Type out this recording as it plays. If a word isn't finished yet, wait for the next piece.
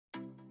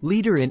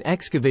Leader in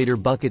excavator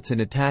buckets and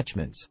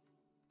attachments.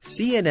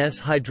 CNS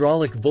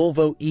hydraulic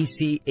Volvo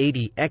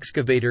EC80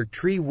 Excavator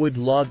tree wood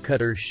log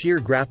cutter shear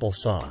grapple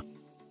saw.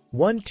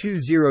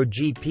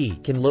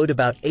 120GP can load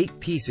about 8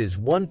 pieces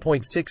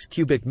 1.6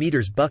 cubic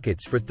meters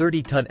buckets for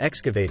 30-ton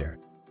excavator.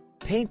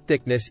 Paint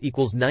thickness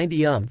equals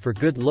 90 for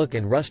good look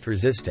and rust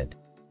resistant.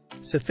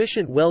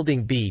 Sufficient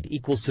welding bead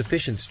equals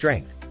sufficient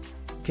strength.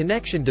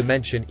 Connection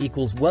dimension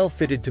equals well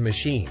fitted to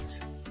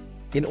machines.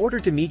 In order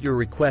to meet your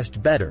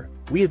request better,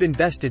 we have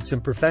invested some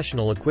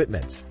professional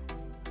equipments.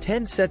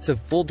 10 sets of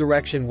full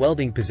direction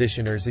welding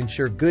positioners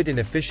ensure good and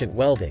efficient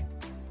welding.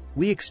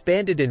 We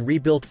expanded and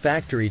rebuilt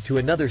factory to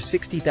another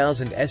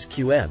 60,000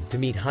 SQM to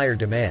meet higher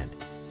demand.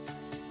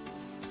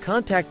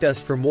 Contact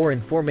us for more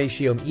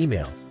information.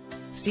 Email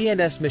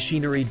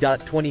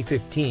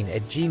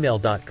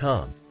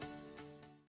cnsmachinery.2015@gmail.com.